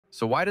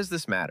So why does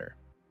this matter?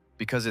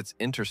 Because it's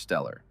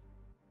interstellar.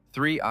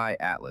 3I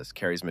Atlas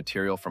carries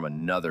material from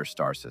another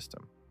star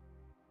system,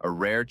 a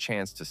rare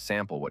chance to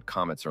sample what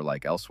comets are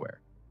like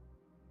elsewhere.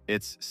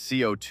 Its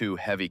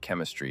CO2-heavy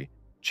chemistry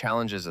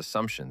challenges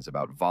assumptions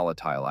about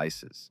volatile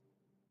ices.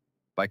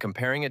 By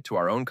comparing it to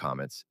our own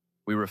comets,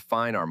 we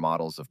refine our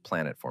models of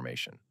planet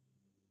formation.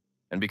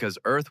 And because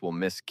Earth will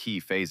miss key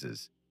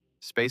phases,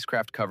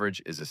 spacecraft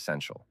coverage is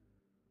essential.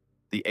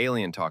 The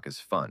alien talk is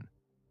fun,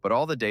 but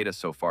all the data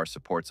so far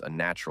supports a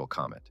natural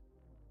comet.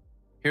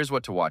 Here's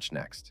what to watch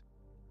next.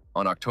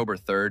 On October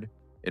 3rd,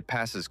 it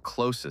passes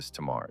closest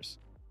to Mars,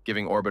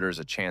 giving orbiters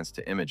a chance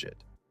to image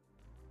it.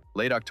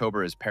 Late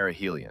October is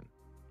perihelion,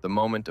 the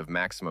moment of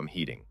maximum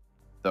heating,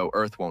 though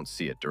Earth won't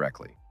see it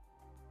directly.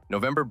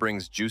 November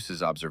brings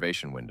JUICE's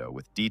observation window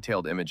with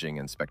detailed imaging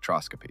and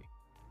spectroscopy.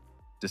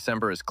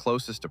 December is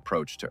closest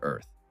approach to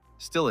Earth,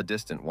 still a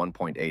distant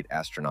 1.8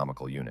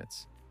 astronomical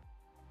units.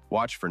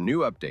 Watch for new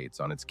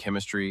updates on its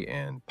chemistry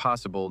and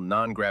possible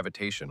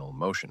non-gravitational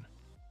motion.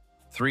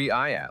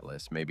 3I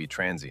Atlas may be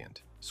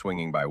transient,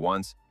 swinging by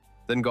once,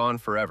 then gone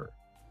forever.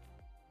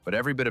 But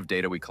every bit of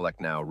data we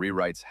collect now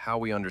rewrites how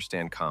we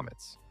understand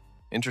comets,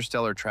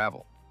 interstellar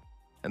travel,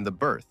 and the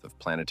birth of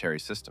planetary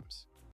systems.